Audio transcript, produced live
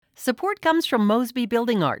Support comes from Mosby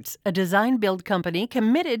Building Arts, a design-build company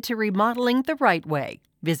committed to remodeling the right way.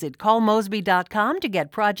 Visit callmosby.com to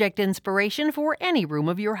get project inspiration for any room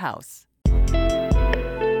of your house.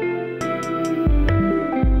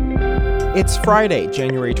 It's Friday,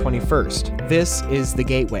 January 21st. This is The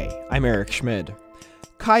Gateway. I'm Eric Schmid.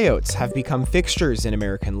 Coyotes have become fixtures in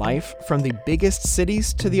American life, from the biggest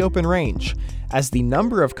cities to the open range. As the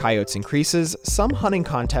number of coyotes increases, some hunting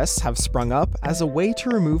contests have sprung up as a way to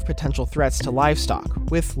remove potential threats to livestock,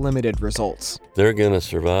 with limited results. They're going to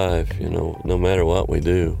survive, no matter what we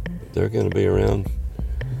do. They're going to be around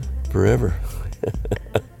forever.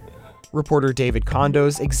 Reporter David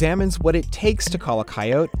Condos examines what it takes to call a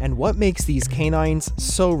coyote and what makes these canines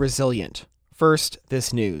so resilient. First,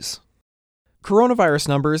 this news. Coronavirus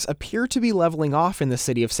numbers appear to be leveling off in the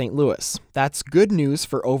city of St. Louis. That's good news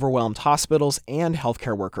for overwhelmed hospitals and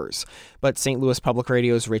healthcare workers. But St. Louis Public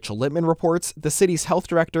Radio's Rachel Littman reports the city's health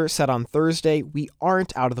director said on Thursday we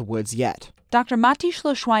aren't out of the woods yet. Dr. Mati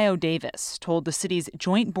Schloshwayo-Davis told the city's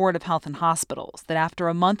Joint Board of Health and Hospitals that after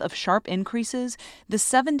a month of sharp increases, the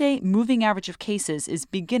 7-day moving average of cases is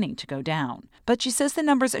beginning to go down. But she says the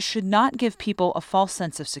numbers should not give people a false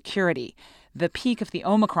sense of security. The peak of the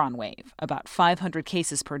Omicron wave, about 500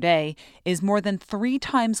 cases per day, is more than 3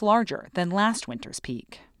 times larger than last winter's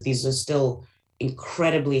peak. These are still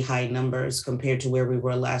incredibly high numbers compared to where we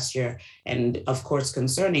were last year. And of course,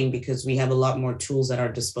 concerning because we have a lot more tools at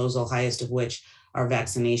our disposal, highest of which are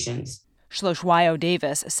vaccinations.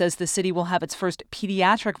 Schloshwayo-Davis says the city will have its first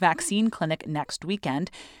pediatric vaccine clinic next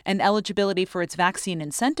weekend, and eligibility for its vaccine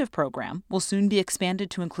incentive program will soon be expanded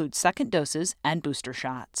to include second doses and booster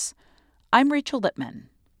shots. I'm Rachel Littman,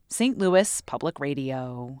 St. Louis Public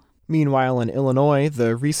Radio. Meanwhile, in Illinois,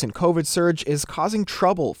 the recent COVID surge is causing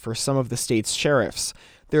trouble for some of the state's sheriffs.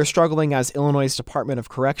 They're struggling as Illinois' Department of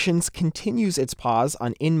Corrections continues its pause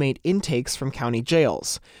on inmate intakes from county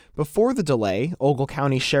jails. Before the delay, Ogle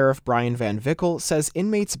County Sheriff Brian Van Vickel says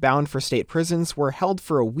inmates bound for state prisons were held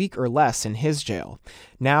for a week or less in his jail.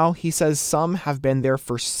 Now, he says some have been there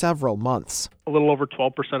for several months. A little over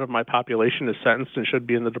 12% of my population is sentenced and should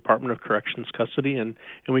be in the Department of Corrections custody, and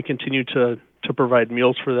we continue to provide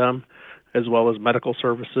meals for them as well as medical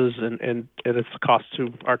services, and it's a cost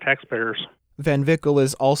to our taxpayers. Van Vickel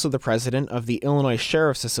is also the president of the Illinois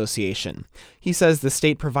Sheriff's Association. He says the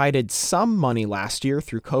state provided some money last year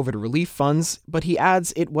through COVID relief funds, but he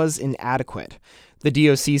adds it was inadequate. The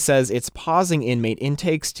DOC says it's pausing inmate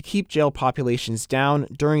intakes to keep jail populations down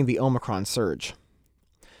during the Omicron surge.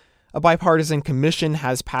 A bipartisan commission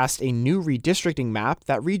has passed a new redistricting map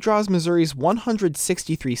that redraws Missouri's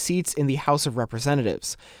 163 seats in the House of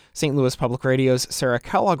Representatives. St. Louis Public Radio's Sarah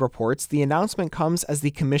Kellogg reports the announcement comes as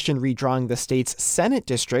the commission redrawing the state's Senate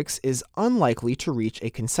districts is unlikely to reach a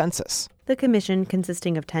consensus. The commission,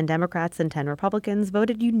 consisting of 10 Democrats and 10 Republicans,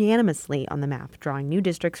 voted unanimously on the map, drawing new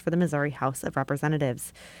districts for the Missouri House of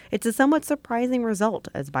Representatives. It's a somewhat surprising result,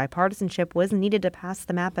 as bipartisanship was needed to pass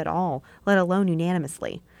the map at all, let alone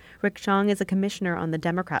unanimously. Rick Chong is a commissioner on the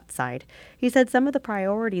Democrat side. He said some of the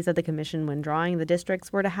priorities of the commission when drawing the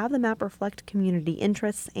districts were to have the map reflect community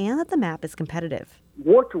interests and that the map is competitive.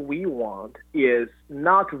 What we want is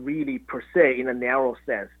not really per se, in a narrow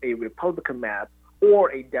sense, a Republican map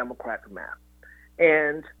or a Democrat map.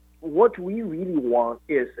 And what we really want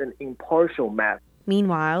is an impartial map.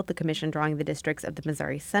 Meanwhile, the commission drawing the districts of the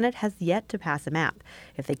Missouri Senate has yet to pass a map.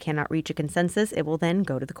 If they cannot reach a consensus, it will then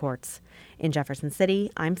go to the courts. In Jefferson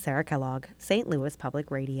City, I'm Sarah Kellogg, St. Louis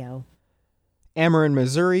Public Radio. Ameren,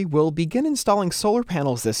 Missouri will begin installing solar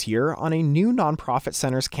panels this year on a new nonprofit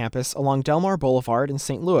center's campus along Delmar Boulevard in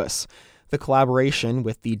St. Louis. The collaboration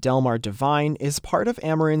with the Delmar Divine is part of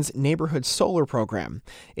Ameren's Neighborhood Solar Program.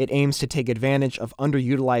 It aims to take advantage of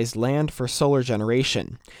underutilized land for solar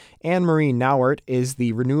generation. Anne-Marie Nauert is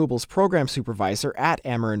the Renewables Program Supervisor at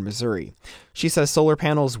Ameren, Missouri. She says solar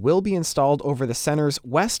panels will be installed over the center's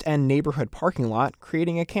West End neighborhood parking lot,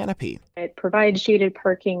 creating a canopy. It provides shaded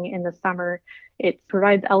parking in the summer. It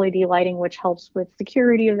provides LED lighting, which helps with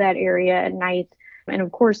security of that area at night. And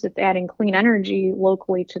of course, it's adding clean energy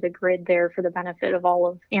locally to the grid there for the benefit of all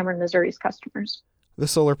of Ameren, Missouri's customers. The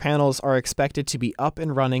solar panels are expected to be up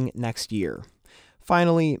and running next year.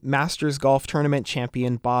 Finally, Masters Golf Tournament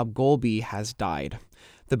champion Bob Goalby has died.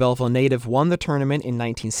 The Belleville native won the tournament in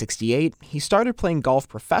 1968. He started playing golf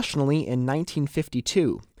professionally in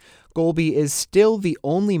 1952. Goalby is still the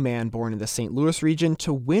only man born in the St. Louis region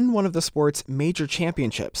to win one of the sport's major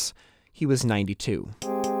championships. He was 92.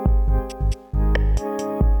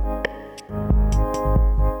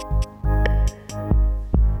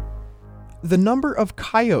 The number of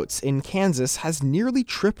coyotes in Kansas has nearly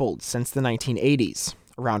tripled since the 1980s.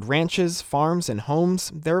 Around ranches, farms, and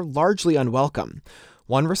homes, they're largely unwelcome.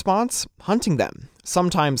 One response? Hunting them,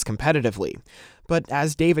 sometimes competitively. But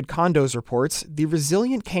as David Condos reports, the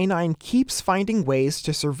resilient canine keeps finding ways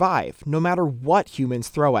to survive, no matter what humans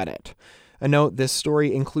throw at it. A note, this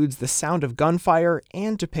story includes the sound of gunfire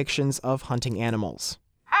and depictions of hunting animals.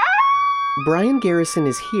 Brian Garrison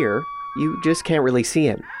is here. You just can't really see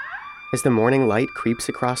him. As the morning light creeps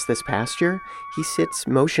across this pasture, he sits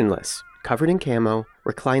motionless, covered in camo,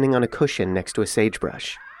 reclining on a cushion next to a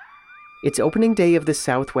sagebrush. It's opening day of the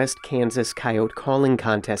Southwest Kansas Coyote Calling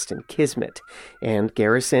Contest in Kismet, and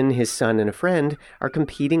Garrison, his son, and a friend are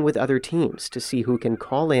competing with other teams to see who can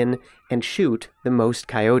call in and shoot the most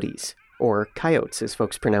coyotes, or coyotes as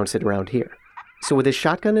folks pronounce it around here. So with a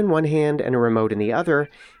shotgun in one hand and a remote in the other,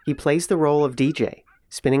 he plays the role of DJ,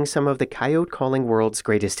 spinning some of the coyote calling world's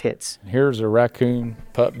greatest hits. Here's a raccoon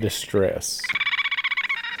pup distress.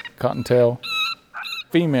 Cottontail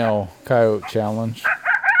female coyote challenge.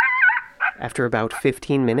 After about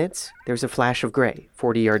 15 minutes, there's a flash of gray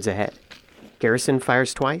 40 yards ahead. Garrison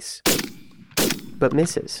fires twice, but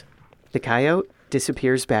misses. The coyote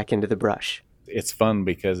disappears back into the brush. It's fun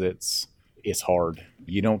because it's hard.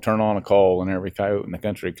 You don't turn on a call and every coyote in the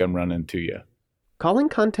country come running to you. Calling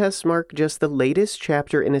contests mark just the latest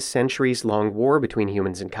chapter in a centuries-long war between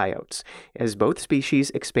humans and coyotes, as both species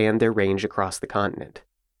expand their range across the continent.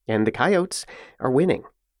 And the coyotes are winning.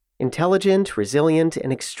 Intelligent, resilient,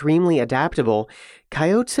 and extremely adaptable,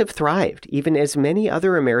 coyotes have thrived even as many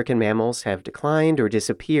other American mammals have declined or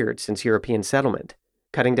disappeared since European settlement.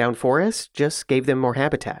 Cutting down forests just gave them more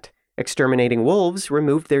habitat. Exterminating wolves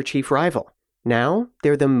removed their chief rival. Now,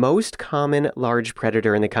 they're the most common large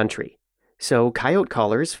predator in the country. So coyote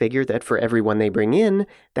callers figure that for every one they bring in,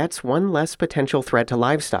 that's one less potential threat to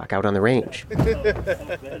livestock out on the range.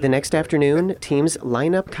 The next afternoon, teams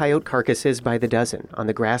line up coyote carcasses by the dozen on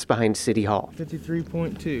the grass behind City Hall.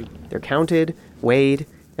 53.2. They're counted, weighed,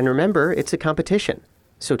 and remember, it's a competition.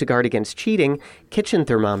 So to guard against cheating, kitchen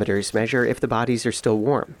thermometers measure if the bodies are still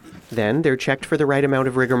warm. Then they're checked for the right amount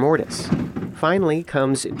of rigor mortis. Finally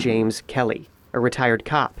comes James Kelly, a retired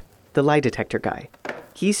cop, the lie detector guy.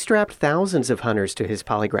 He's strapped thousands of hunters to his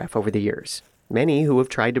polygraph over the years, many who have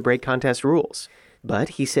tried to break contest rules. But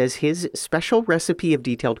he says his special recipe of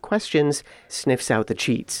detailed questions sniffs out the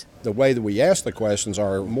cheats. The way that we ask the questions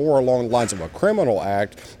are more along the lines of a criminal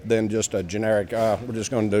act than just a generic, we're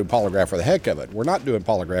just going to do polygraph for the heck of it. We're not doing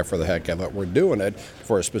polygraph for the heck of it. We're doing it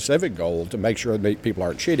for a specific goal to make sure that people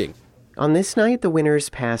aren't cheating. On this night, the winners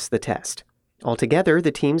pass the test. Altogether,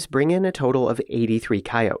 the teams bring in a total of 83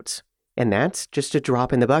 coyotes. And that's just a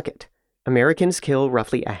drop in the bucket. Americans kill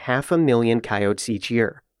roughly 500,000 coyotes each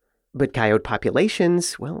year. But coyote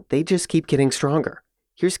populations, well, they just keep getting stronger.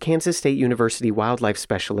 Here's Kansas State University wildlife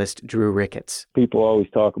specialist Drew Ricketts. People always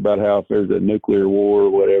talk about how if there's a nuclear war or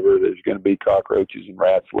whatever, there's going to be cockroaches and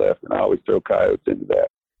rats left, and I always throw coyotes into that.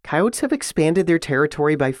 Coyotes have expanded their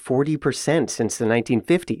territory by 40% since the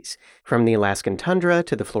 1950s, from the Alaskan tundra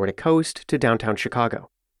to the Florida coast to downtown Chicago.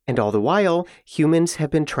 And all the while, humans have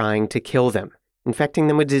been trying to kill them, infecting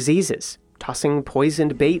them with diseases, tossing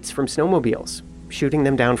poisoned baits from snowmobiles, shooting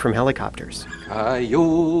them down from helicopters.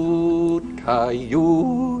 Coyote,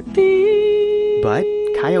 coyote. But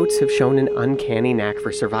coyotes have shown an uncanny knack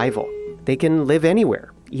for survival. They can live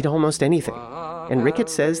anywhere, eat almost anything. And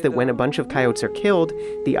Ricketts says that when a bunch of coyotes are killed,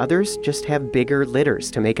 the others just have bigger litters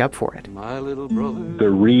to make up for it. My little brother. The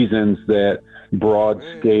reasons that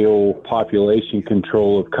broad-scale population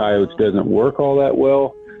control of coyotes doesn't work all that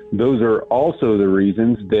well, those are also the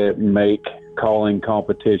reasons that make calling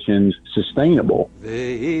competitions sustainable.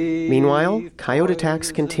 Meanwhile, coyote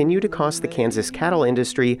attacks continue to cost the Kansas cattle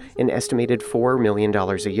industry an estimated $4 million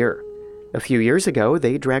a year. A few years ago,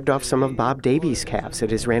 they dragged off some of Bob Davies' calves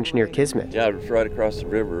at his ranch near Kismet. Yeah, it's right across the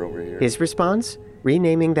river over here. His response?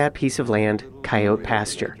 Renaming that piece of land Coyote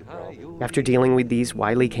Pasture. After dealing with these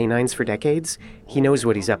wily canines for decades, he knows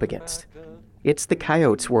what he's up against. It's the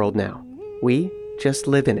coyotes' world now. We just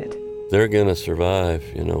live in it. They're going to survive,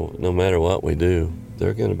 no matter what we do.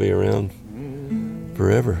 They're going to be around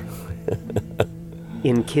forever.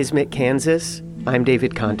 In Kismet, Kansas, I'm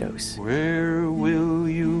David Condos. Where will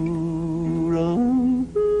you run?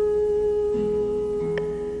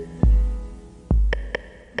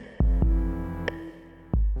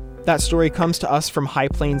 That story comes to us from High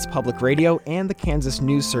Plains Public Radio and the Kansas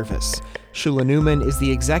News Service. Shula Newman is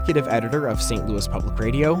the executive editor of St. Louis Public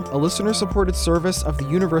Radio, a listener-supported service of the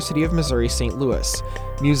University of Missouri St. Louis.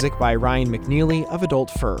 Music by Ryan McNeely of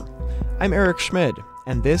Adult Fur. I'm Eric Schmid,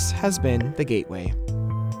 and this has been The Gateway.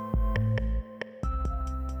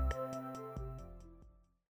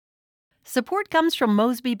 Support comes from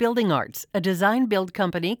Mosby Building Arts, a design-build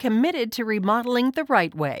company committed to remodeling the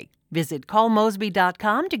right way. Visit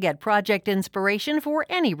callmosby.com to get project inspiration for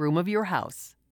any room of your house.